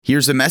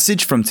Here's a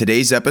message from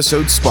today's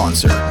episode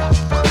sponsor.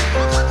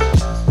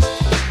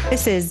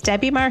 This is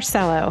Debbie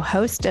Marcello,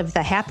 host of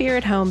the Happier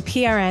at Home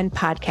PRN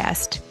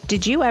podcast.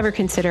 Did you ever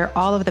consider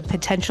all of the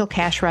potential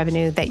cash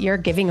revenue that you're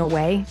giving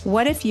away?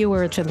 What if you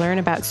were to learn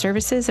about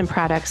services and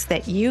products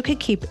that you could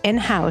keep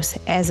in-house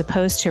as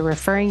opposed to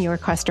referring your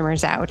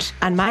customers out?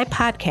 On my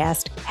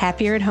podcast,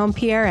 Happier at Home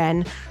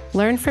PRN,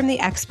 learn from the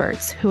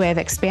experts who have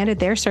expanded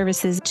their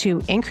services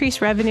to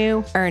increase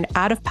revenue, earn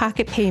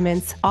out-of-pocket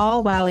payments,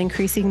 all while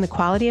increasing the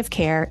quality of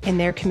care in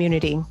their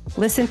community.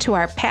 Listen to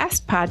our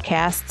past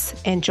podcasts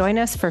and join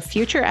us for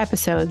future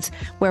episodes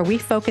where we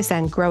focus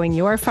on growing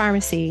your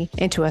pharmacy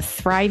into a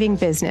thriving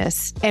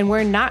business. And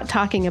we're not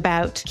talking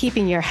about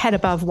keeping your head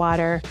above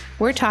water.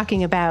 We're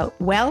talking about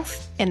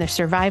wealth and the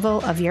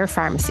survival of your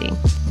pharmacy.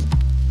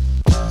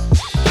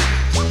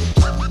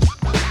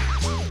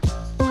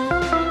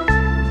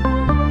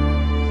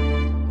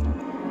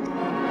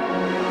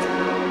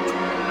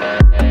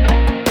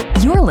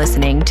 You're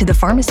listening to the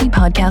Pharmacy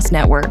Podcast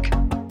Network.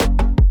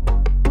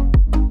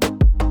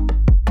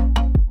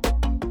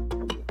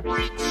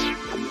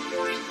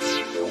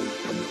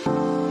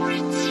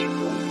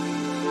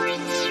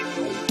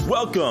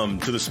 Welcome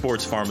to the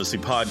Sports Pharmacy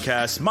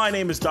Podcast. My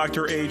name is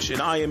Dr. H,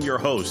 and I am your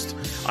host.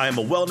 I am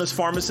a wellness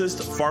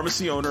pharmacist,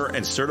 pharmacy owner,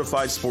 and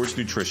certified sports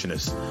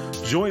nutritionist.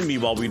 Join me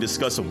while we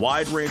discuss a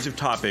wide range of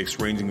topics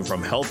ranging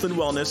from health and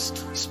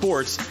wellness,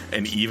 sports,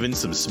 and even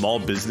some small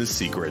business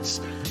secrets.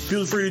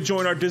 Feel free to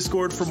join our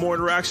Discord for more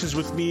interactions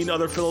with me and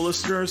other fellow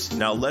listeners.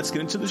 Now let's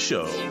get into the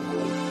show.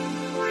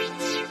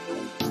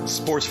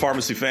 Sports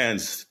Pharmacy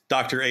fans,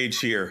 Dr. H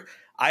here.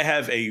 I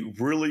have a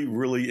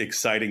really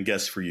exciting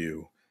guest for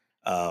you.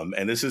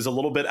 And this is a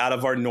little bit out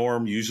of our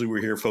norm. Usually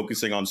we're here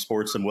focusing on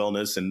sports and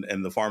wellness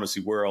and the pharmacy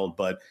world,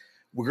 but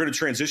we're going to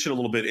transition a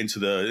little bit into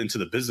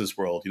the business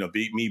world. You know,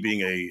 me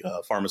being a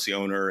pharmacy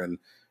owner and,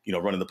 you know,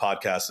 running the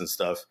podcast and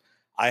stuff.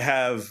 I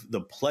have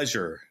the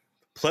pleasure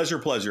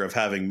of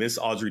having Miss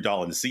Audrie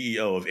Dollins,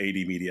 CEO of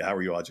AD Media. How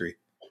are you, Audrie?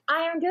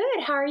 I am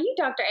good. How are you,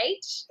 Dr.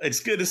 H? It's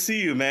good to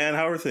see you, man.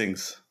 How are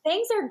things?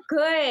 Things are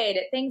good.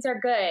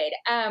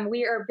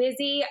 We are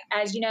busy.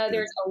 As you know,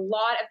 there's a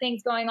lot of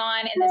things going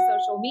on in the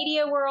social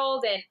media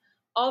world and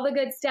all the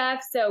good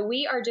stuff. So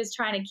we are just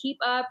trying to keep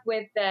up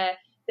with the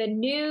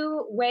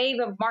new wave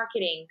of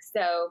marketing.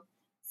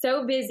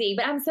 So busy,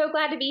 but I'm so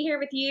glad to be here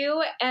with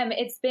you.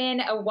 It's been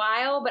a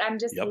while, but I'm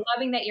just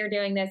loving that you're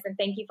doing this, and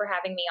thank you for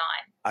having me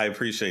on. I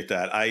appreciate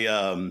that.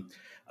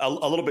 A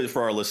little bit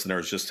for our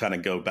listeners, just kind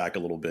of go back a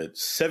little bit.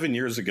 7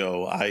 years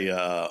ago,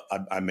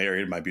 I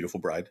married my beautiful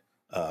bride.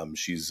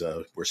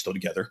 We're still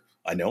together.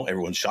 I know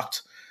everyone's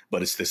shocked,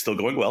 but it's still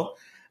going well.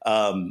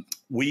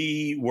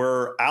 We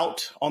were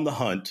out on the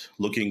hunt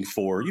looking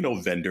for,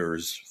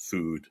 vendors,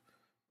 food,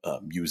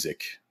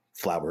 music,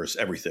 flowers,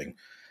 everything.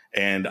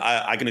 And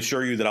I can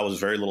assure you that I was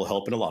very little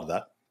help in a lot of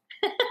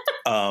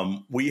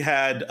that. We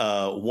had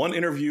one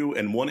interview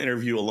and one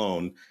interview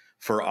alone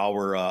for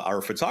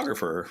our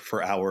photographer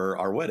for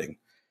our wedding.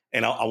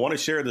 And I want to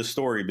share this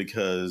story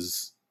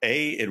because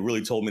it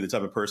really told me the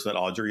type of person that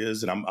Audrie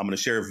is. And I'm going to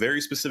share a very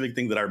specific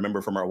thing that I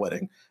remember from our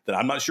wedding that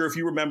I'm not sure if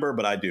you remember,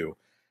 but I do.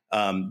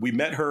 We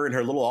met her in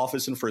her little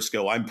office in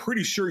Frisco. I'm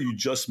pretty sure you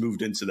just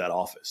moved into that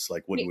office.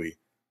 Like when we.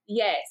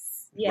 Yes.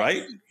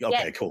 Right?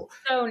 Okay, yes. Cool.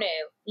 So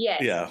new.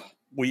 Yes. Yeah.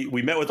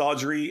 We met with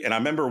Audrie, and I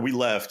remember we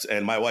left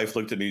and my wife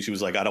looked at me. She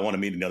was like, I don't want to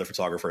meet another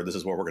photographer. This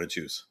is what we're going to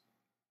choose.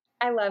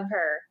 I love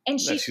her. And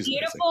she's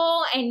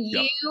beautiful. Amazing. And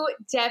you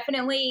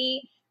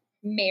definitely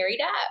married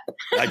up.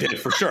 I did,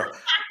 for sure.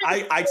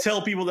 I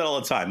tell people that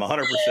all the time,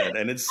 100%.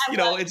 And it's, I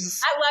love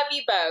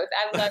you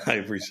both. I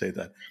appreciate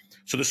that.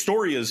 So the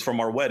story is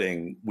from our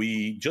wedding.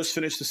 We just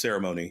finished the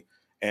ceremony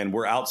and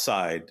we're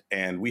outside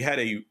and we had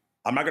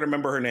I'm not going to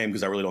remember her name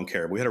because I really don't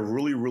care. We had a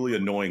really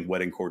annoying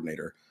wedding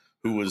coordinator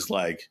who was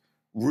like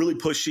really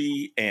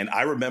pushy. And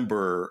I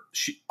remember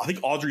I think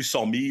Audrie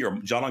saw me or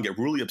John get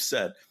really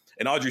upset.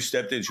 And Audrie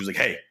stepped in. She was like,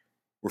 hey,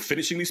 we're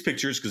finishing these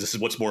pictures because this is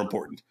what's more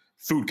important.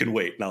 Food can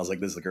wait. And I was like,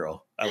 this is the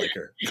girl. I like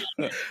her.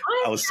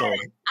 I was sold.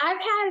 I've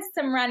had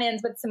some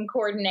run-ins with some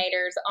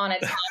coordinators on a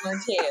time or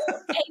two.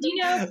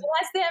 And, bless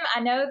them. I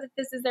know that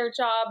this is their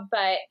job,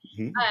 but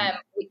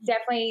we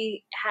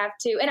definitely have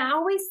to. And I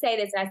always say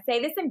this, and I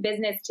say this in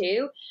business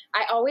too.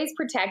 I always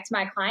protect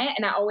my client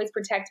and I always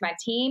protect my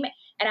team.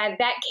 And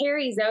that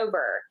carries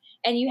over.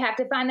 And you have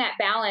to find that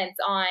balance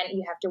on,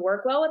 you have to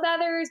work well with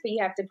others, but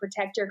you have to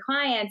protect your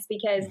clients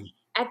because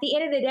at the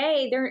end of the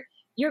day,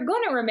 you're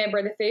going to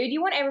remember the food.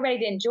 You want everybody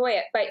to enjoy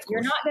it, but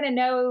you're not going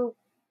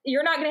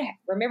to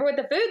remember what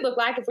the food looked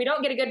like if we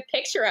don't get a good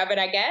picture of it,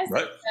 I guess.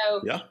 Right.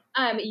 So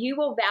you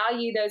will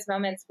value those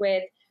moments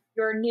with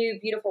your new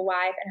beautiful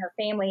wife and her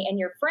family and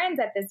your friends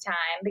at this time,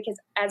 because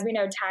as we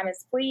know, time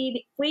is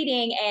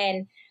fleeting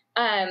and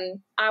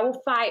I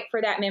will fight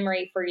for that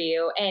memory for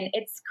you. And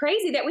it's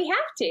crazy that we have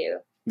to.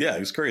 Yeah, it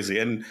was crazy.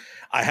 And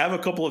I have a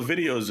couple of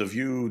videos of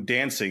you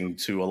dancing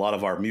to a lot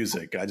of our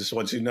music. I just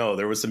want you to know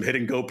there was some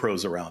hidden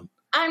GoPros around.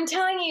 I'm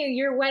telling you,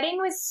 your wedding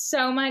was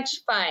so much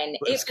fun.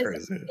 That's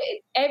crazy.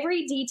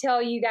 Every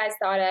detail you guys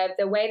thought of,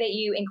 the way that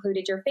you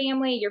included your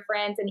family, your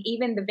friends, and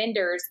even the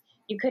vendors,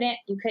 you couldn't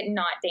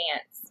not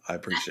dance. I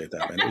appreciate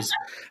that, man.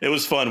 It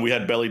was fun. We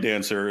had belly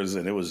dancers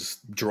and it was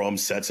drum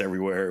sets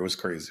everywhere. It was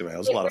crazy, man. It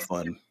was a lot of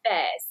fun.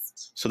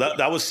 Best. So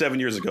that was 7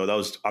 years ago. That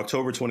was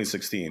October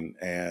 2016.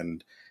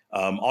 And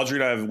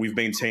Audrie and we've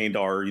maintained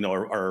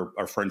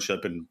our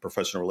friendship and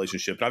professional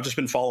relationship. And I've just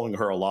been following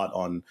her a lot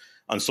on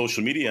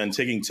social media and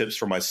taking tips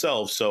for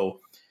myself. So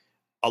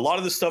a lot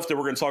of the stuff that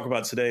we're going to talk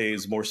about today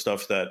is more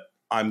stuff that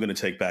I'm going to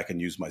take back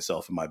and use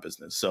myself in my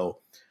business. So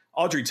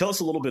Audrie, tell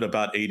us a little bit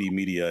about AD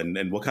Media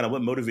and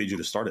what motivated you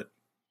to start it?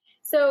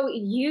 So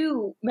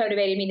you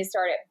motivated me to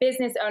start it.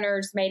 Business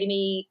owners made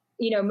me,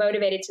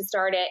 motivated to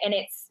start it. And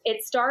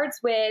it starts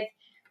with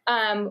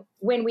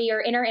when we are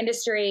in our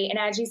industry. And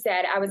as you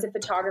said, I was a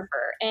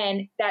photographer,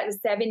 and that was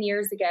 7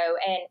 years ago,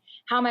 and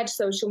how much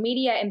social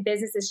media and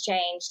business has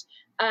changed,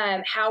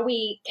 how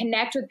we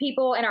connect with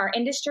people in our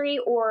industry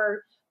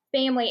or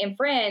family and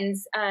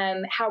friends,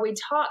 how we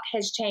talk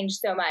has changed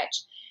so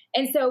much.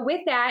 And so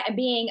with that, and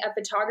being a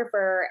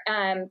photographer,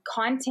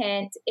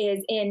 content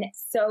is in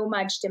so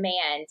much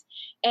demand.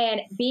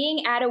 And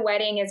being at a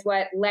wedding is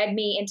what led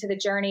me into the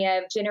journey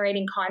of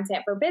generating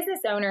content for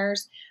business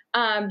owners,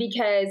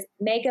 because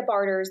makeup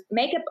artists,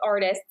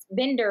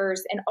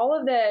 vendors, and all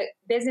of the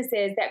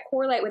businesses that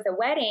correlate with a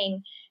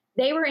wedding,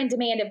 they were in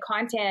demand of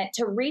content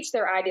to reach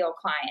their ideal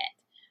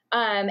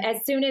client. As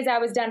soon as I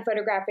was done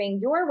photographing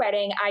your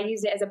wedding, I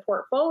used it as a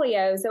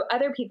portfolio so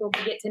other people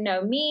could get to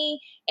know me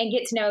and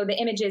get to know the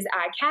images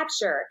I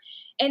capture.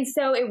 And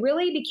so it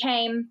really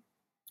became,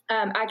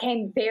 I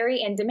came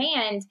very in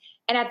demand.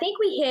 And I think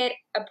we hit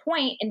a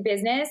point in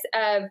business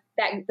of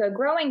that the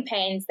growing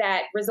pains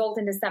that result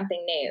into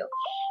something new.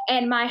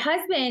 And my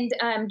husband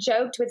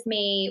joked with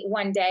me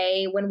one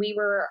day when we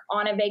were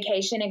on a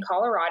vacation in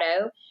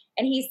Colorado,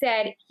 and he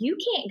said, "You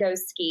can't go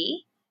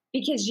ski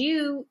because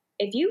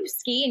if you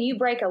ski and you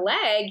break a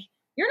leg,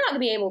 you're not going to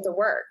be able to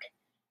work."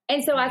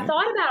 And so I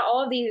thought about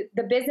all of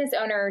the business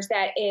owners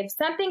that if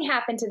something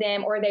happened to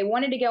them or they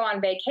wanted to go on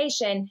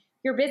vacation,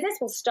 your business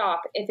will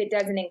stop if it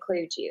doesn't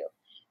include you.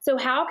 So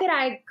how could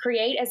I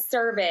create a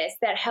service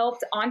that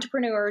helped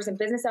entrepreneurs and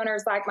business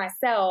owners like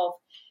myself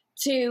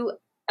to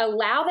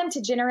allow them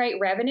to generate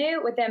revenue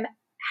with them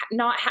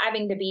not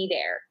having to be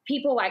there?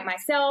 People like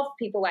myself,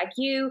 people like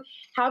you,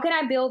 how can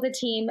I build a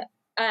team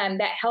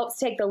that helps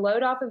take the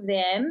load off of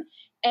them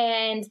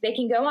and they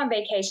can go on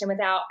vacation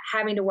without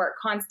having to work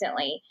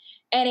constantly?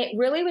 And it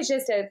really was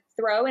just a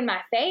throw in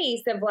my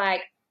face of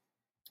like,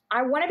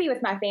 I want to be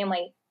with my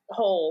family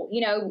whole.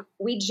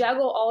 We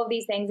juggle all of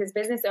these things as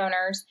business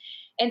owners.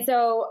 And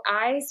so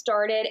I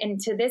started, and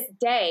to this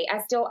day, I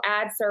still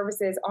add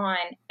services on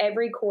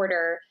every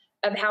quarter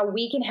of how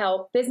we can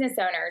help business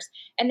owners.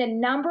 And the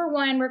number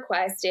one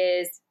request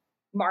is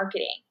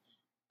marketing.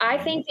 I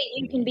think that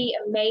you can be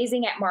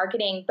amazing at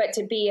marketing, but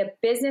to be a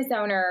business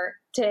owner,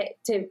 to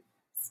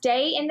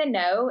stay in the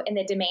know and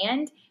the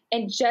demand,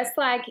 and just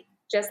like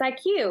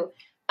you,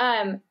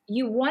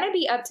 you want to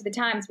be up to the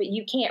times, but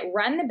you can't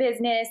run the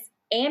business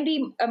and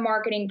be a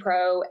marketing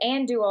pro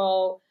and do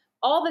all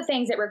the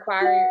things that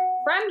require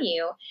from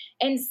you.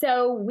 And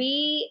so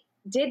we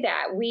did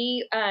that.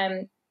 We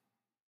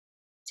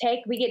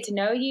get to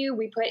know you.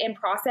 We put in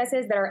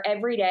processes that are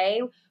every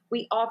day.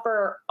 We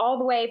offer all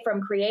the way from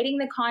creating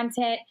the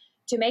content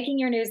to making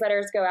your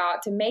newsletters go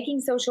out to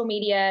making social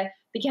media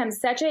become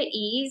such an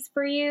ease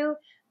for you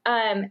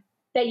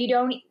that you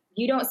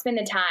don't spend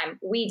the time.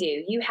 We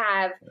do. You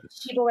have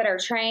people that are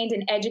trained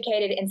and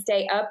educated and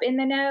stay up in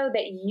the know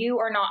that you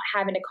are not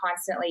having to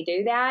constantly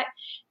do that.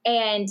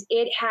 And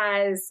it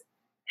has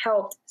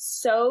helped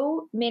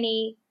so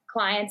many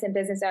clients and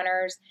business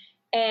owners.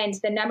 And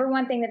the number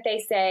one thing that they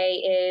say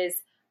is,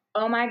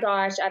 "Oh my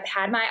gosh, I've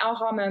had my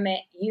aha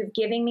moment. You've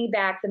given me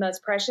back the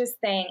most precious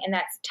thing, and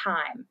that's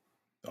time."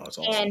 Oh, that's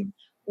awesome. And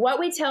what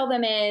we tell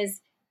them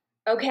is,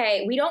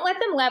 okay, we don't let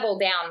them level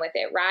down with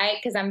it, right?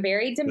 Because I'm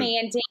very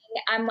demanding.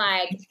 I'm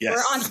like, Yes.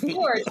 We're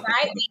entrepreneurs,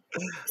 right?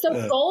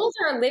 So goals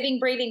are a living,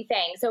 breathing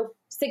thing. So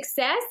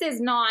success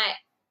is not,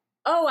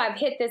 oh, I've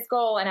hit this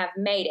goal and I've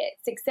made it.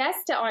 Success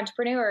to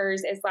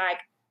entrepreneurs is like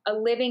a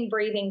living,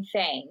 breathing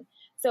thing.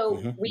 So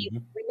we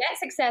met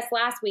success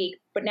last week,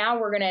 but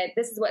now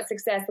this is what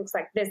success looks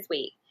like this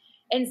week.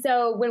 And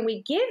so when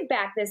we give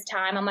back this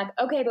time, I'm like,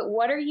 okay, but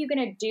what are you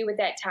going to do with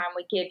that time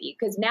we give you?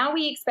 Because now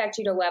we expect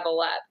you to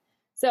level up.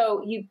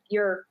 So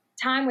your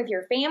time with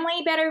your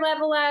family better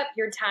level up,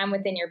 your time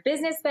within your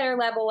business better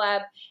level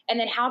up, and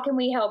then how can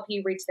we help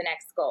you reach the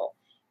next goal?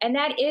 And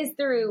that is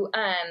through,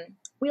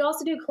 we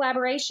also do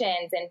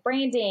collaborations and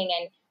branding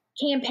and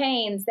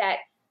campaigns that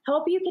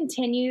help you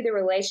continue the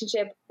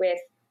relationship with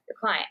the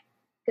client.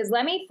 Because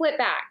let me flip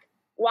back.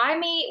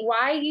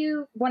 Why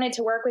you wanted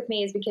to work with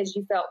me is because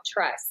you felt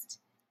trust.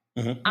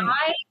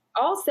 I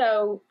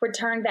also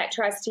returned that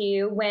trust to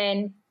you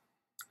when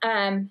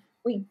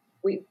we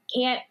we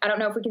can't, I don't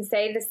know if we can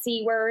say the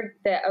C word,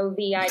 the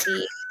OVID,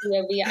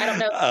 COV. I don't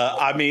know.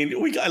 I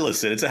mean,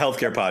 listen, it's a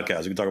healthcare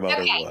podcast. We can talk about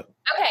whatever we want.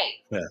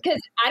 Okay. Because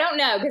I don't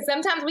know, because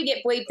sometimes we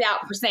get bleeped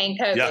out for saying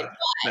COVID. Yeah, but,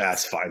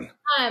 that's fine.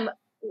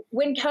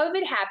 When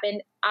COVID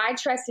happened, I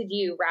trusted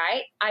you,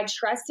 right? I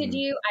trusted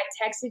you.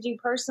 I texted you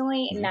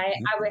personally, and I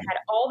had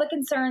all the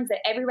concerns that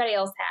everybody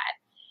else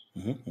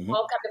had.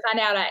 Well, come to find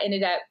out, I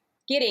ended up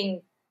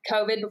getting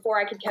COVID before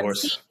I could come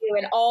see you,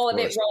 and all of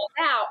it rolled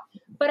out.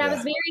 But I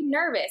was very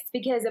nervous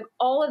because of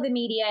all of the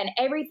media and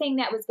everything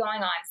that was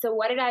going on. So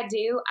what did I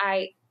do?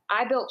 I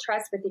built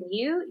trust within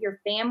you, your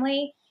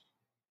family,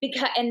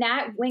 and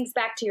that links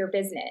back to your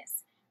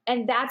business.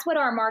 And that's what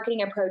our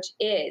marketing approach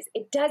is.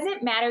 It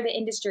doesn't matter the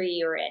industry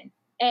you're in.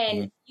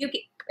 And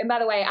and by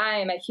the way, I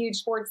am a huge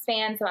sports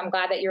fan, so I'm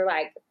glad that you're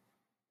like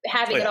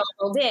having it all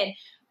rolled in.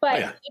 But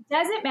it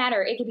doesn't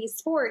matter. It could be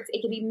sports.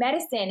 It could be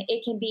medicine.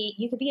 You could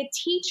be a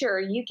teacher.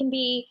 You can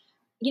be,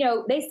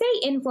 they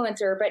say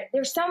influencer, but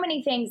there's so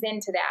many things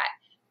into that.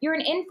 You're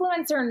an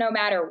influencer no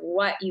matter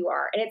what you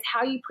are. And it's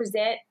how you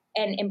present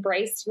and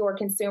embrace your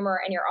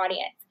consumer and your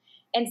audience.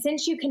 And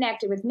since you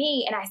connected with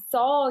me and I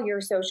saw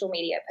your social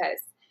media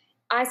posts,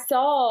 I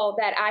saw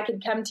that I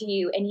could come to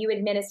you and you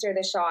administer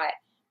the shot.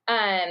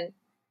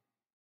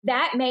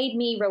 That made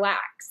me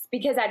relax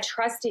because I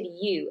trusted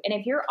you. And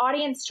if your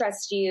audience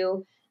trusts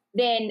you,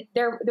 then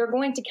they're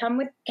going to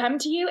come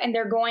to you and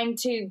they're going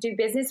to do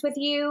business with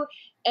you.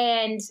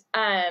 And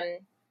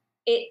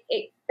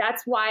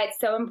that's why it's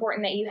so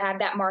important that you have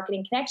that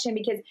marketing connection,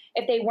 because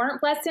if they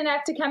weren't blessed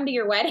enough to come to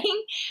your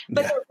wedding,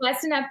 but they're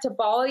blessed enough to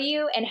follow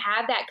you and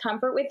have that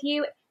comfort with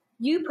you,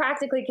 you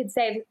practically could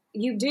save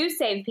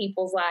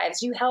people's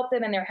lives. You help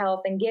them in their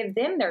health and give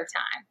them their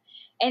time.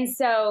 And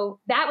so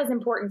that was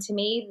important to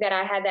me, that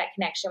I had that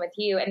connection with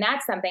you. And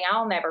that's something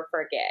I'll never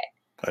forget.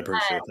 I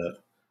appreciate that.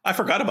 I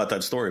forgot about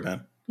that story,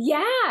 man.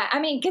 Yeah. I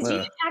mean, because you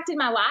impacted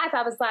my life.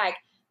 I was like,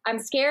 I'm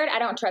scared. I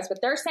don't trust what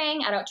they're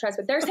saying. I don't trust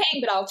what they're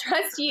saying, but I'll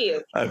trust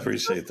you. I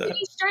appreciate that.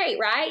 Be straight,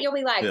 right? You'll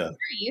be like, what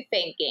are you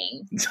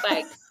thinking?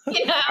 Like,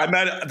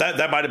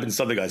 that might have been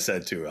something I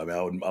said too. I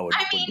mean, I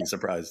wouldn't be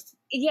surprised.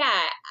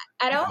 Yeah.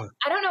 I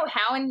don't know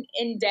how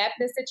in depth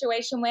the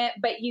situation went,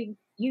 but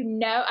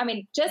I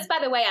mean, just by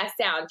the way I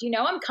sound,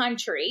 I'm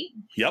country.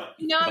 Yep.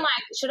 I'm like,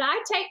 should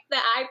I take the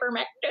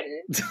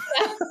ivermectin?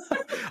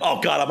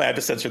 Oh God, I might have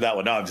to censor that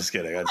one. No, I'm just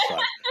kidding. That's fine.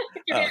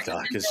 Oh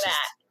God,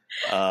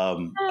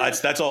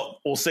 that's all.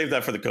 We'll save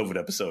that for the COVID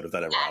episode if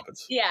that ever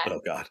happens. Yeah. But,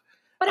 oh God.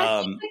 But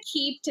I think the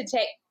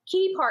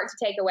key part to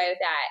take away with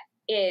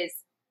that is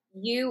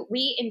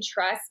we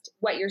entrust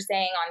what you're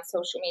saying on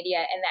social media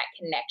and that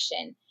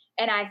connection.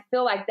 And I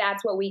feel like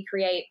that's what we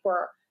create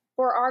for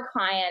our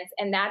clients.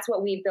 And that's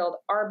what we build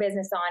our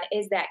business on,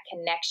 is that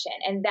connection.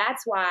 And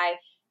that's why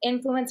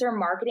influencer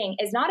marketing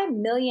is not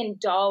 $1 million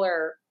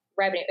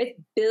revenue. It's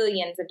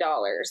billions of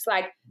dollars,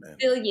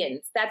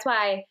 billions. That's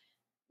why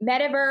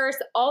metaverse,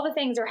 all the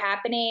things are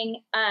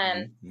happening.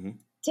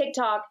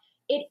 TikTok,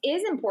 it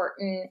is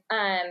important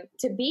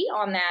to be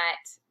on that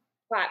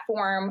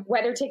platform,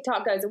 whether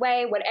TikTok goes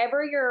away,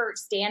 whatever your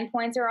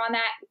standpoints are on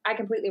that, I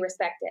completely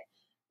respect it.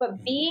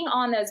 But being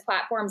on those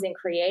platforms and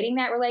creating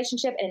that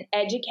relationship and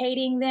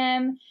educating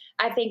them,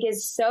 I think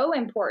is so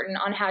important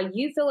on how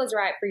you feel is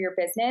right for your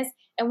business.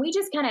 And we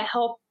just kind of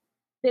help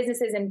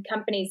businesses and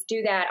companies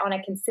do that on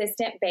a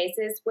consistent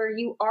basis where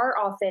you are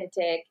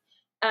authentic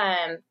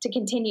to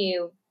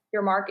continue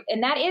your market.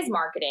 And that is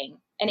marketing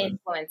and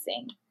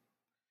influencing.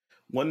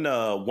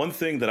 One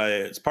thing that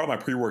it's part of my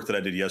pre-work that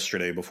I did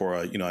yesterday before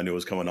I knew it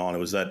was coming on. It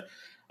was that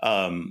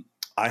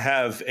I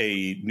have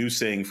a new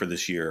saying for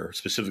this year,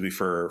 specifically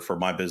for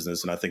my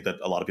business, and I think that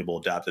a lot of people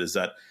adapted, is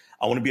that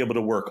I want to be able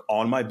to work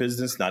on my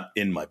business, not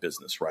in my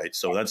business, right?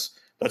 So that's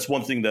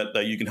one thing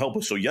that you can help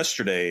with. So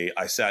yesterday,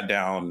 I sat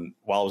down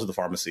while I was at the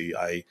pharmacy.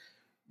 I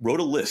wrote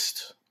a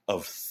list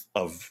of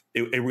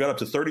it got up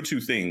to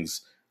 32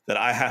 things that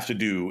I have to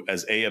do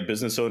as a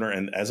business owner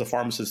and as a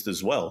pharmacist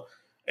as well.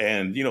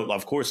 And,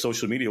 of course,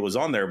 social media was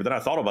on there. But then I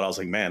thought about it. I was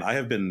like, man, I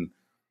have been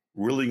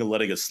really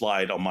letting it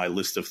slide on my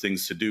list of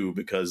things to do,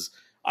 because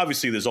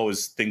obviously there's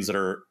always things that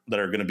are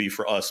going to be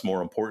for us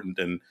more important.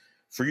 And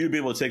for you to be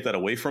able to take that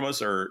away from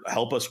us or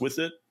help us with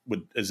it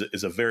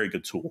is a very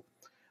good tool.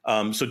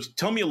 So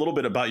tell me a little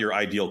bit about your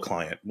ideal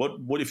client.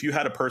 What if you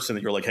had a person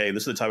that you're like, hey,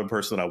 this is the type of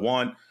person that I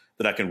want,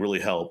 that I can really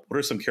help? What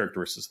are some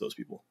characteristics of those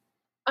people?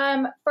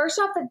 First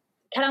off,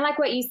 kind of like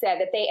what you said,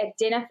 that they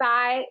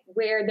identify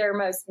where they're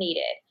most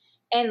needed,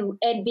 and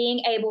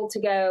being able to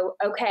go,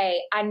 okay,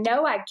 I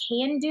know I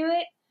can do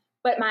it,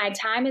 but my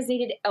time is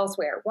needed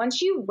elsewhere.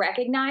 Once you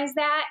recognize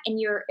that and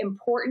your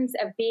importance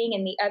of being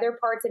in the other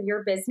parts of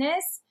your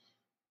business,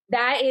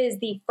 that is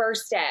the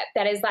first step.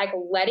 That is like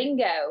letting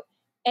go,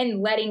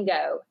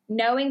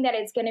 knowing that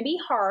it's going to be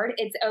hard.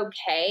 It's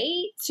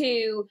okay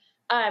to,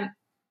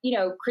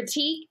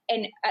 critique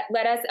and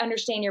let us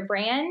understand your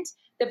brand.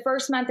 The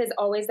first month is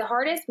always the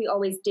hardest. We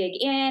always dig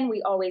in,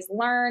 we always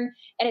learn.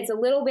 And it's a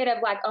little bit of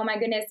like, oh my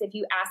goodness, if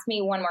you ask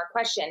me one more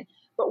question.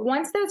 But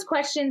once those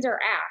questions are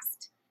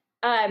asked,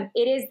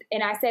 it is,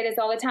 and I say this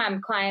all the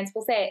time, clients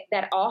will say it,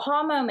 that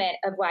aha moment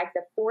of like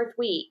the 4th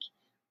week,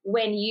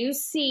 when you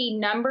see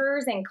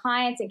numbers and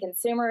clients and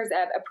consumers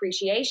of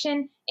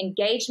appreciation,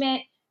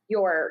 engagement,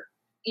 your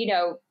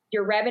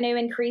revenue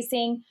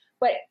increasing,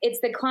 but it's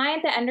the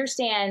client that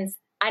understands,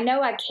 I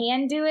know I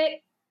can do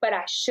it, but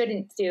I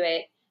shouldn't do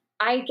it.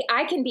 I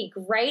can be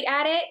great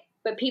at it,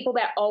 but people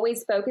that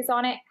always focus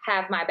on it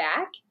have my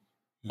back.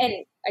 Mm-hmm. And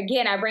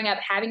again, I bring up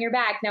having your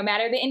back, no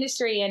matter the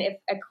industry. And if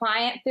a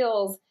client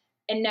feels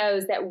and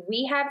knows that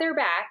we have their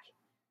back,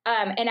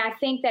 and I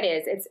think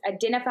it's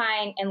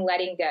identifying and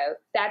letting go.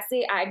 That's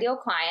the ideal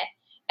client.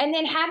 And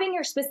then having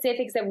your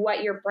specifics of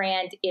what your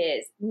brand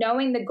is,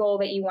 knowing the goal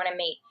that you want to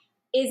meet.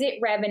 Is it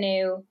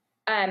revenue?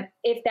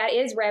 If that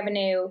is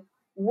revenue,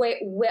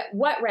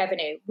 what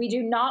revenue? We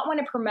do not want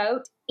to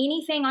promote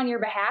anything on your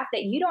behalf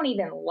that you don't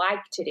even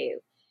like to do.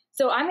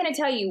 So I'm going to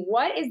tell you,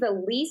 what is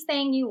the least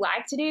thing you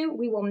like to do?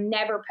 We will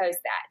never post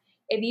that.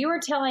 If you are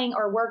telling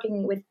or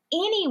working with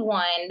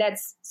anyone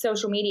that's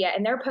social media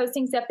and they're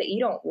posting stuff that you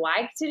don't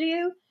like to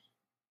do,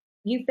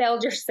 you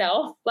failed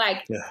yourself.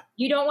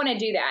 You don't want to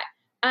do that.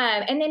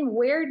 And then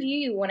where do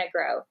you want to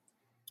grow?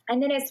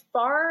 And then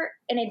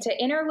to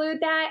interlude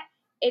that,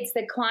 it's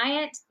the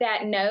client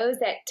that knows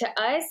that to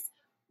us,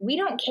 we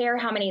don't care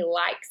how many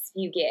likes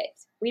you get.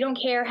 We don't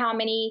care how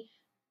many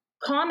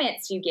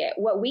comments you get.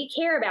 What we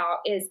care about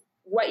is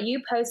what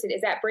you posted.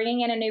 Is that bringing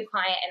in a new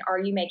client, and are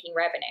you making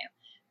revenue?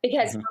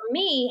 Because for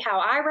me, how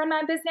I run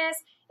my business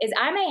is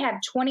I may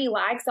have 20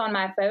 likes on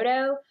my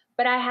photo,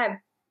 but I have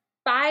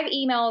 5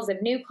 emails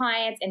of new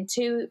clients and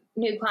 2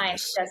 new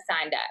clients just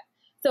signed up.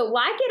 So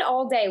like it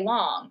all day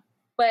long,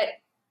 but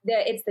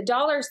it's the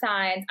dollar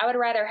signs. I would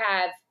rather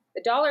have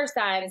the dollar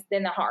signs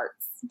than the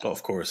hearts. Oh,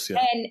 of course. Yeah.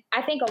 And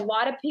I think a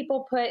lot of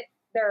people put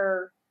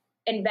their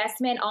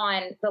investment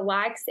on the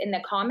likes and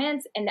the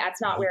comments, and that's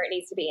not where it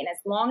needs to be. And as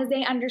long as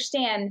they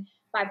understand,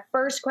 my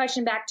first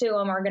question back to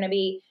them are going to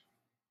be,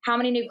 how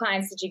many new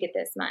clients did you get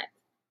this month?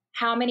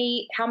 How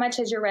much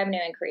has your revenue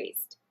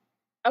increased?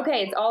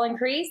 Okay, it's all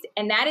increased.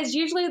 And that is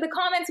usually the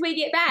comments we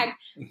get back.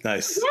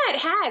 Nice. Yeah, it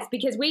has,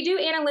 because we do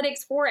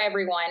analytics for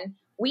everyone.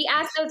 We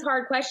ask those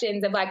hard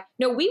questions of like,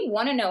 no, we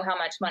want to know how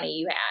much money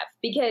you have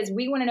because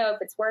we want to know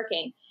if it's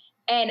working.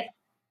 And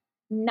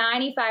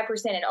 95%,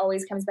 it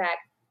always comes back,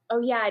 oh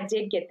yeah, I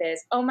did get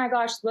this. Oh my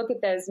gosh, look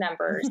at those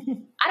numbers.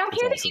 I don't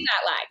care that you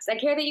got likes. I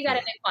care that you got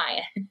a new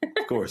client.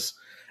 Of course.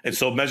 And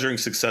so measuring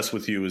success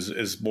with you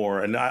is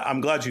more, and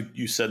I'm glad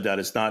you said that.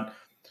 It's not,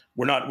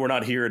 we're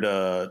not here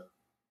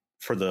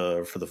for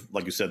the,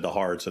 like you said, the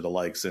hearts or the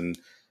likes. And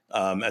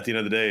at the end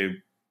of the day,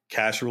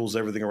 cash rules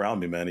everything around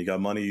me, man. You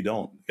got money, you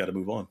don't. You got to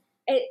move on.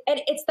 And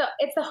it's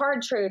the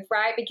hard truth,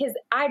 right? Because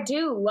I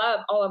do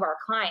love all of our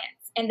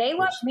clients, and they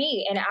love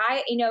me, and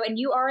and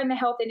you are in the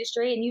health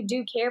industry, and you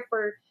do care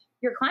for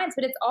your clients,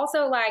 but it's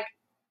also like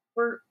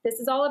this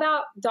is all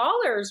about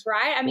dollars,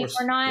 right? I mean,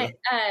 we're not.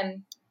 Yeah.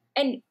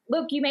 And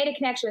look, you made a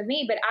connection with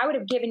me, but I would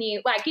have given you,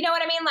 like, you know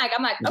what I mean? Like,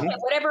 I'm like, okay,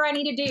 whatever I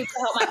need to do to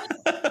help my,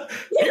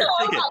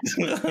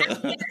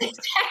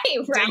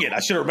 Dang it.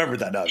 I should have remembered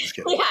that. No, I'm just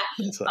kidding.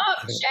 Yeah. Oh,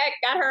 check,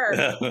 got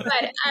her. But,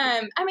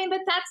 but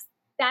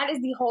that is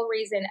the whole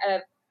reason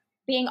of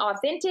being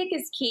authentic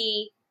is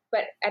key.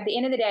 But at the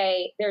end of the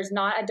day, there's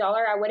not a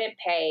dollar I wouldn't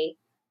pay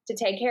to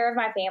take care of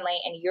my family,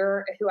 and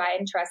you're who I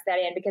entrust that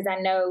in, because I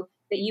know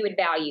that you would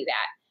value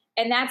that.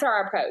 And that's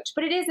our approach.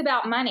 But it is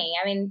about money.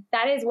 I mean,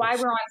 that is why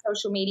we're on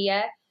social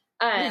media.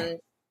 And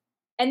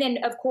then,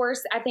 of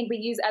course, I think we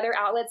use other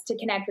outlets to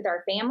connect with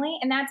our family,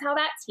 and that's how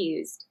that's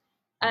used.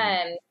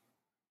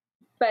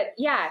 But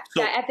yeah, at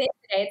the end of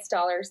the day, it's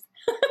dollars.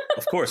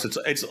 Of course.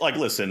 It's like,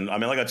 listen, I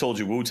mean, like I told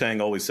you,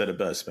 Wu-Tang always said it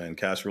best, man.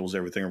 Cash rules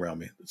everything around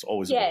me. It's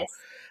always yes.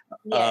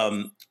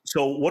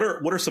 So what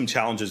are some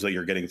challenges that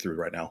you're getting through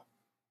right now?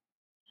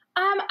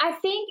 I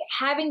think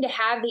having to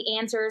have the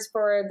answers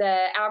for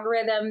the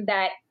algorithm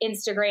that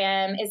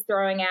Instagram is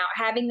throwing out,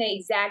 having the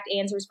exact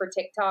answers for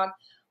TikTok,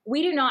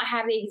 we do not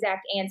have the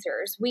exact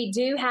answers. We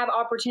do have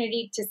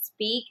opportunity to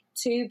speak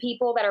to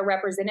people that are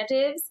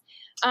representatives.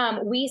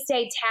 We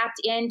stay tapped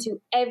into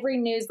every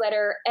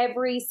newsletter,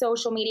 every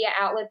social media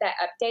outlet that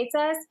updates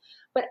us.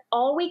 But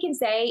all we can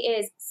say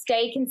is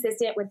stay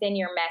consistent within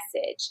your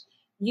message.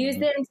 Use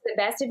them to the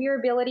best of your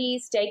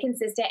abilities, stay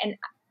consistent. And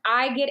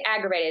I get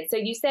aggravated. So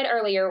you said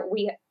earlier,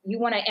 you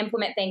want to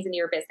implement things into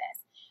your business.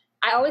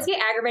 I always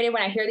get aggravated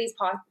when I hear these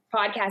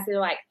podcasts. They're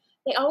like,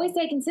 they always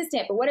say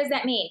consistent, but what does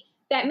that mean?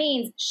 That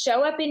means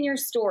show up in your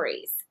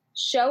stories.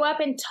 Show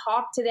up and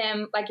talk to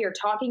them like you're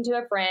talking to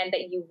a friend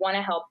that you want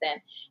to help them.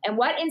 And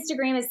what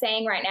Instagram is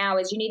saying right now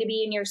is you need to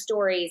be in your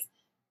stories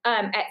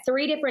at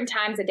 3 different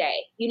times a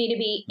day. You need to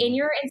be in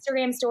your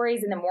Instagram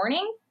stories in the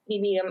morning,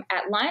 you need to be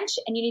at lunch,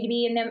 and you need to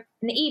be in them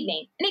in the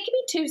evening. And it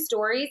can be 2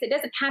 stories. It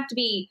doesn't have to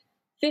be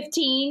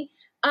 15.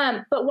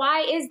 But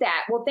why is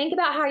that? Well, think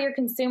about how your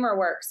consumer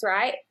works,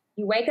 right?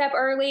 You wake up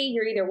early,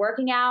 you're either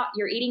working out,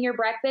 you're eating your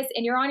breakfast,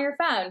 and you're on your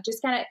phone,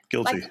 just kind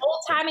of like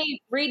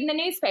old-timey reading the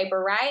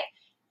newspaper, right?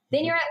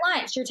 Then you're at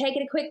lunch, you're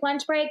taking a quick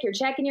lunch break, you're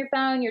checking your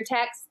phone, your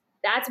text.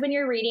 That's when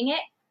you're reading it.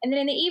 And then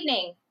in the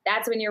evening,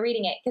 that's when you're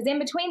reading it. Because in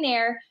between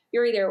there,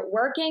 you're either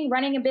working,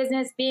 running a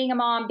business, being a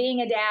mom,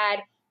 being a dad,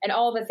 and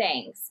all the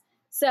things.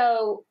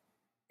 So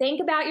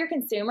think about your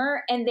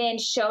consumer and then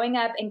showing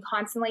up and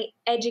constantly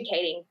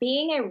educating,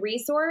 being a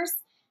resource.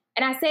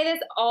 And I say this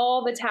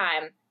all the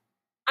time.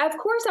 Of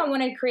course, I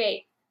want to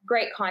create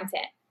great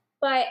content,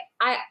 but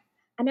I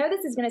know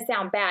this is going to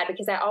sound bad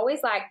because I always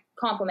like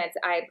compliments.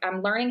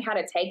 I'm learning how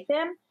to take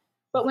them.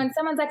 But when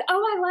someone's like,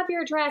 oh, I love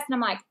your dress. And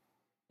I'm like,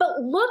 but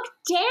look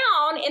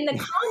down in the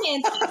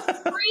comments,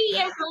 it's free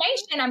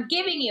information I'm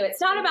giving you.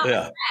 It's not about the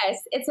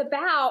dress. It's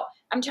about,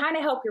 I'm trying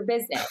to help your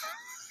business.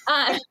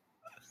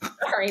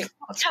 Sorry,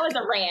 that was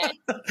a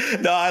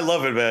rant. No, I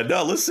love it, man.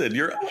 No, listen,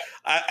 your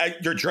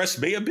dress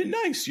may have been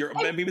nice.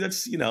 Maybe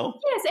that's, Yes, and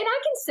I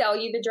can sell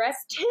you the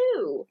dress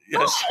too.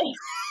 Yes.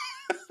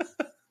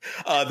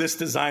 This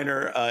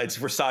designer, it's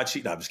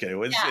Versace. No, I'm just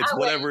kidding. It's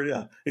whatever.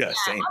 Yeah,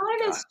 same. I'm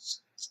one of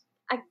those.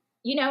 I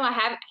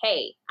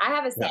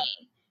have a saying.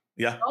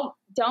 Yeah.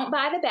 Don't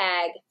buy the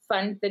bag,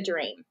 fund the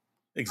dream.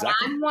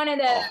 Exactly. I'm one of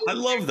those. Oh, I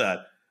love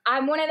that.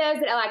 I'm one of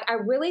those that I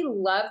really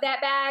love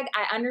that bag.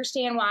 I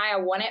understand why I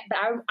want it, but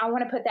I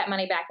want to put that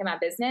money back in my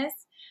business.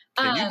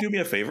 Can you do me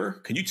a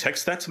favor? Can you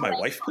text that to my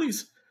wife,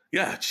 please?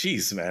 Yeah,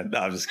 jeez, man. No,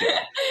 I'm just kidding.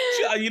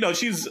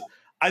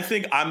 I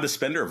think I'm the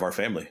spender of our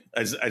family.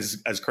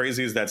 As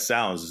crazy as that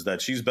sounds, is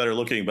that she's better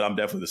looking, but I'm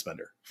definitely the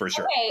spender for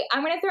sure. Okay,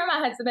 I'm going to throw my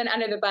husband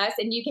under the bus,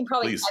 and you can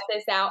probably cut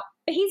this out.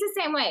 But he's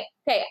the same way.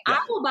 Okay, yeah. I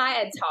will buy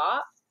a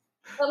top,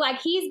 but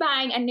like he's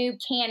buying a new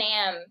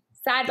Can-Am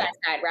side by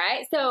side,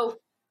 right? So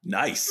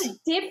nice. The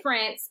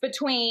difference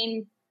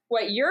between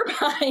what you're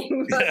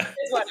buying versus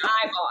what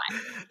I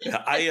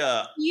bought.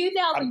 A few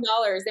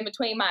 $1,000s in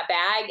between my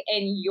bag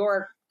and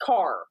your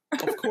car.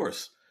 Of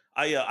course.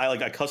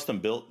 I custom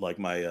built like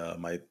my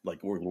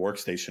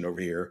workstation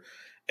over here,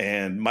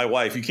 and my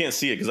wife, you can't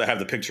see it because I have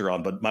the picture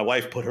on, but my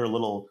wife put her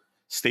little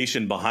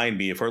station behind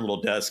me of her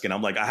little desk, and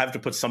I'm like, I have to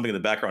put something in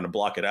the background to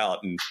block it out,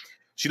 and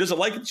she doesn't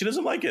like it. She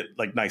doesn't like it,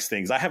 like nice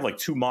things. I have like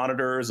 2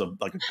 monitors of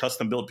like a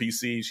custom built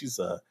PC.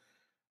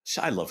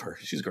 I love her.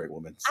 She's a great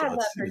woman. So I love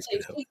her too.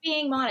 She's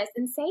being modest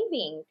and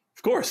saving.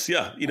 Of course,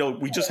 yeah.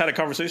 We just had a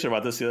conversation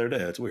about this the other day.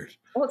 That's weird.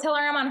 Well, tell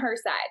her I'm on her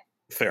side.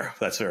 Fair.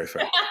 That's very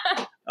fair.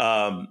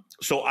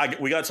 So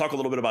we got to talk a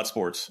little bit about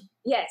sports.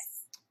 Yes.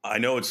 I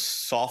know it's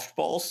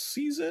softball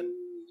season.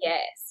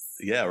 Yes.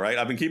 Yeah, right.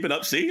 I've been keeping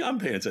up. See, I'm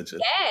paying attention.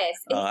 Yes.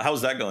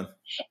 How's that going?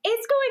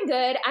 It's going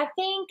good. I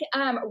think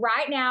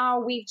right now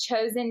we've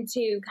chosen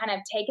to kind of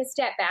take a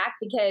step back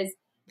because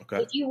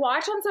if you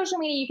watch on social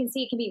media, you can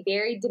see it can be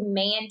very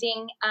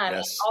demanding.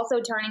 It's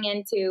also turning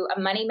into a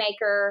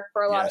moneymaker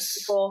for a lot of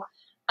people.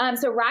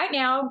 So right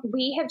now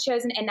we have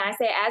chosen, and I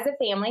say as a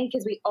family,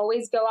 because we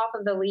always go off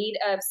of the lead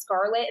of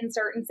Scarlett in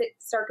certain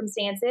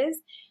circumstances.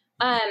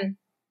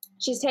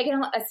 She's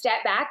taken a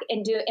step back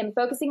and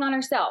focusing on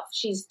herself.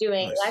 She's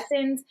doing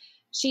lessons.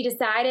 We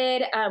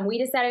decided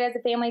as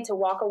a family to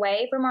walk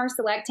away from our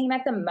select team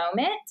at the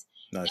moment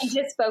and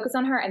just focus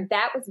on her. And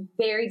that was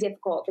very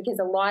difficult because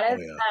a lot of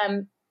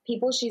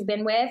people she's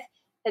been with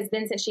has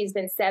been since she's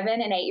been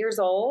 7 and 8 years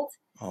old.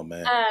 Oh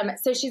man.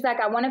 So she's like,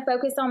 I want to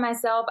focus on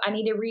myself. I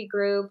need to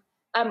regroup.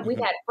 We've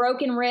had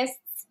broken wrists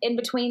in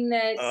between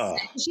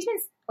she's been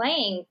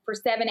playing for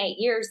 7, 8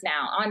 years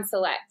now on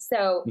select.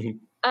 So,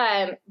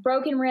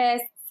 broken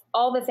wrists,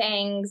 all the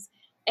things.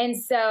 And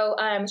so,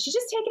 she's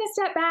just taking a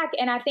step back.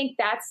 And I think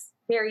that's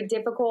very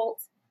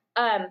difficult.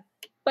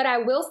 But I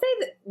will say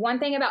that one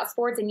thing about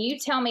sports, and you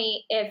tell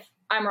me if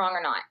I'm wrong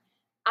or not.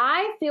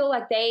 I feel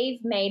like they've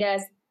made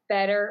us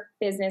better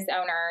business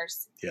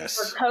owners. Yes.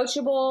 We're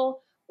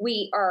coachable.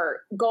 We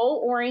are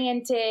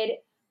goal-oriented.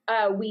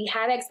 We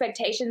have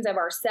expectations of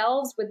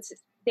ourselves, which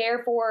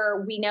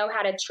therefore we know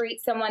how to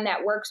treat someone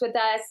that works with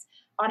us,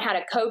 on how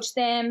to coach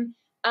them.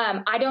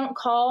 I don't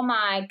call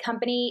my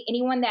company,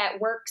 anyone that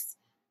works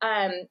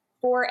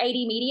for AD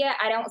Media,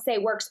 I don't say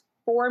works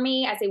for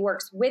me. I say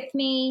works with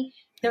me.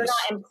 They're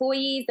not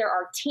employees. They're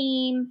our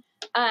team.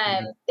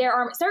 There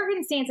are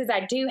circumstances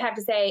I do have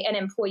to say an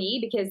employee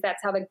because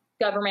that's how the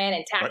government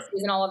and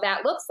taxes and all of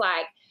that looks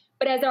like.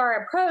 But as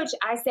our approach,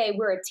 I say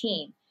we're a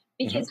team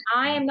because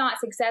I am not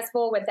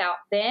successful without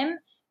them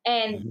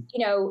and,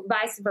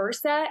 vice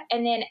versa.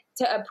 And then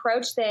to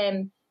approach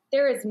them,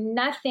 there is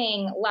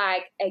nothing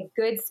like a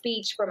good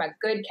speech from a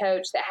good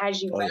coach that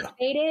has you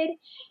motivated.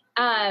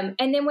 And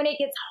then when it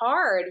gets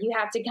hard, you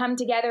have to come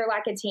together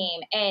like a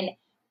team. And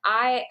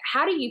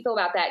how do you feel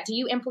about that? Do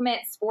you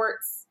implement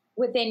sports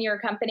within your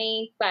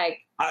company? Like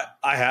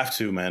I have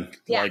to, man.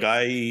 Yeah.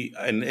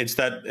 And it's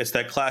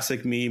that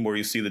classic meme where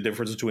you see the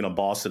difference between a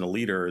boss and a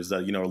leader is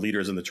that, a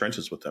leader's in the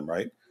trenches with them.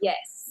 Right. Yes.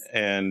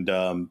 And,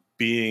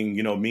 being,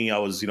 me, I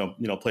was,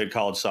 played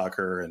college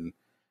soccer and,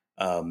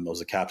 I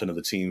was a captain of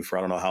the team for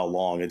I don't know how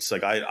long. It's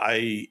like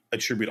I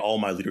attribute all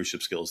my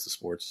leadership skills to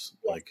sports.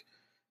 Yeah. Like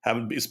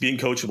it's being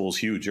coachable is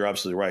huge. You're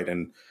absolutely right.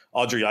 And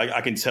Audrie,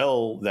 I can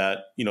tell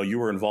that, you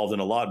were involved in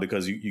a lot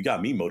because you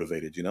got me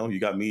motivated, you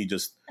got me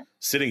just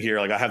sitting here.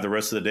 Like I have the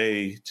rest of the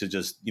day to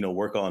just,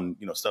 work on,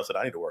 stuff that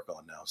I need to work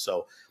on now.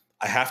 So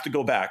I have to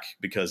go back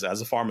because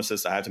as a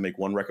pharmacist, I have to make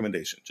one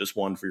recommendation, just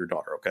one for your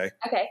daughter. Okay.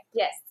 Okay.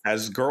 Yes.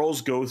 As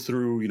girls go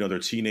through, their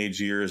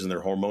teenage years and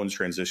their hormones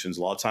transitions,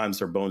 a lot of times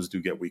their bones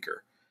do get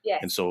weaker. Yes.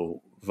 And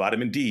so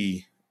vitamin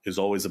D is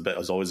always a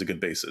good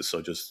basis.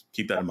 So just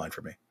keep that in mind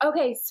for me.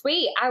 Okay,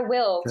 sweet. I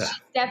will. Yeah.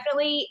 She's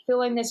definitely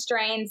feeling the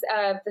strains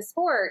of the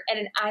sport.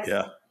 And I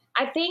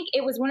think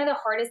it was one of the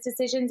hardest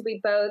decisions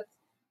we both,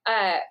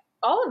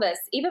 all of us,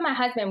 even my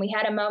husband, we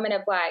had a moment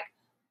of like,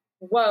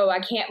 whoa, I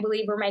can't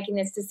believe we're making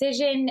this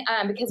decision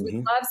because we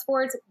love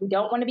sports. We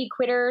don't want to be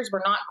quitters.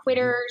 We're not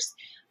quitters.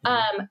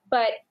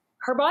 But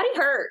her body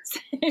hurts.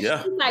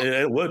 Yeah, like,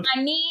 it would.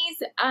 My knees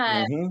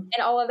and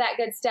all of that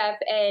good stuff.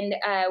 And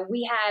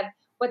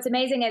what's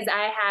amazing is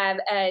I have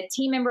a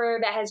team member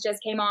that has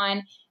just came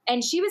on,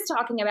 and she was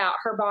talking about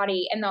her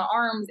body and the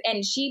arms,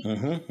 and she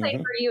played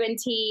for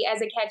UNT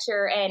as a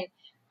catcher. And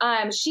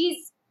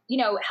she's,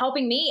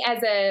 helping me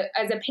as a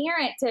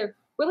parent to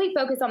really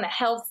focus on the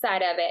health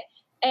side of it.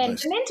 And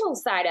the mental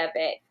side of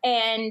it.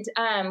 And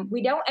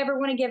we don't ever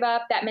want to give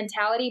up that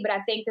mentality, but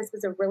I think this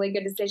was a really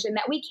good decision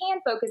that we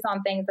can focus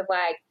on things of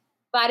like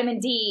vitamin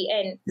D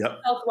and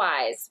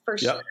health-wise for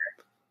sure.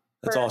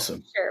 That's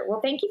awesome. Sure.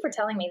 Well, thank you for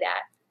telling me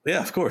that.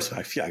 Yeah, of course.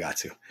 I got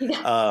to.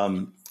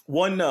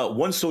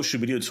 One social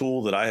media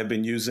tool that I have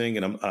been using,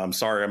 and I'm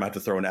sorry, I'm going to have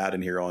to throw an ad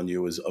in here on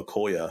you, is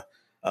Okoya.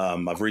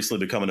 I've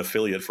recently become an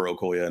affiliate for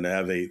Okoya, and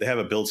they have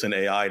a built-in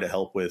AI to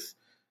help with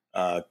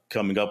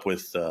coming up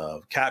with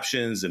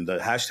captions and the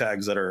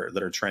hashtags that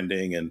are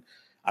trending. And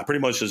I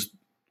pretty much just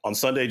on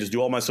Sunday, just do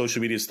all my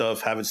social media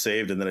stuff, have it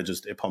saved, and then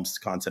it pumps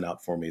content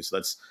out for me. So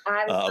that's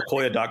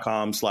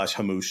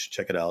Okoya.com/Hamouche.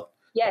 Check it out.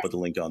 Yes. I'll put the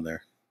link on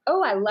there.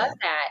 Oh, I love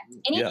that.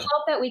 Any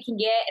help that we can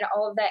get and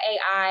all of the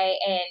AI,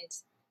 and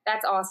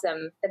that's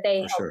awesome that they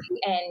help you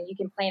and you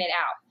can plan it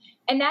out.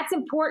 And that's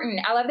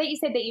important. I love that you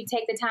said that you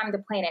take the time to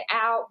plan it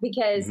out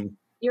because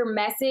your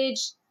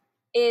message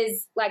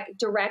is like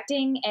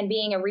directing and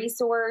being a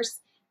resource.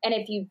 And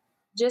if you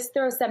just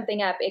throw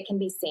something up, it can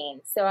be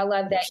seen. So I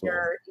love that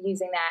you're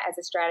using that as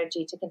a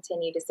strategy to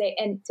continue to stay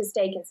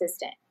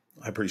consistent.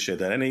 I appreciate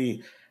that.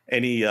 Any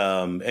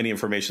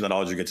information that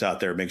Audrie gets out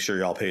there, make sure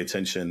y'all pay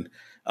attention.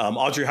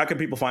 Audrie, how can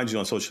people find you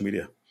on social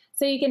media?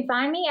 So you can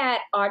find me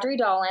at Audrie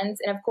Dollins.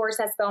 And of course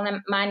I spell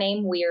my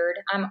name weird.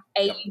 I'm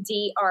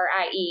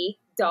Audrie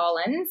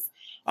Dollins.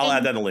 I'll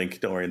add that in the link.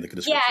 Don't worry, in the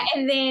description. Yeah,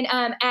 and then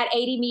at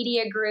 80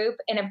 Media Group.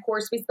 And of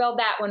course, we spelled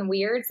that one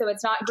weird. So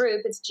it's not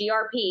group, it's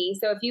GRP.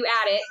 So if you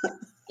add it,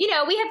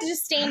 we have to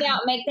just stand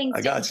out and make things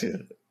I got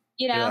you.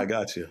 Yeah, I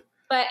got you.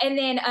 And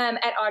then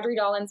at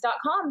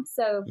audriedollins.com.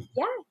 So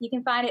yeah, you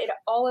can find it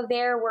all of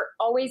there. We're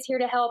always here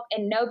to help,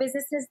 and no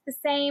business is the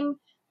same.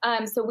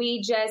 So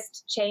we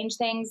just change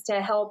things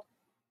to help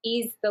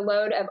ease the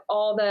load of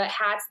all the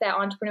hats that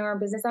entrepreneur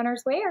and business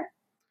owners wear.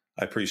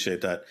 I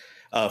appreciate that.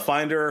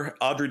 Find her,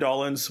 Audrie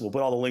Dollins. We'll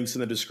put all the links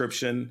in the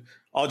description.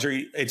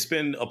 Audrie, it's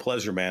been a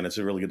pleasure, man. It's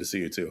really good to see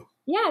you too.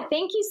 Yeah,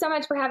 thank you so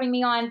much for having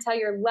me on. Tell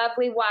your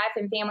lovely wife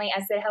and family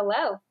I said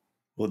hello.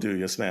 Will do.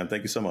 Yes, ma'am.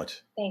 Thank you so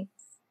much. Thanks.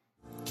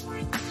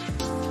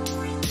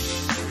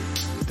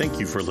 Thank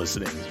you for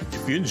listening.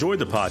 If you enjoyed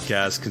the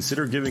podcast,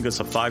 consider giving us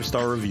a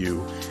 5-star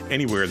review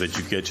anywhere that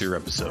you get your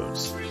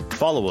episodes.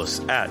 Follow us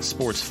at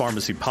Sports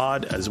Pharmacy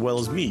Pod, as well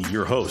as me,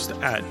 your host,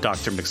 at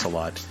Dr.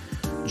 Mix-a-Lot.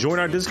 Join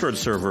our Discord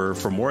server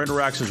for more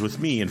interactions with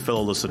me and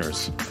fellow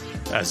listeners.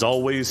 As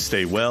always,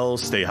 stay well,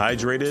 stay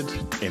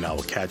hydrated, and I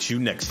will catch you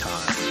next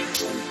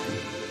time.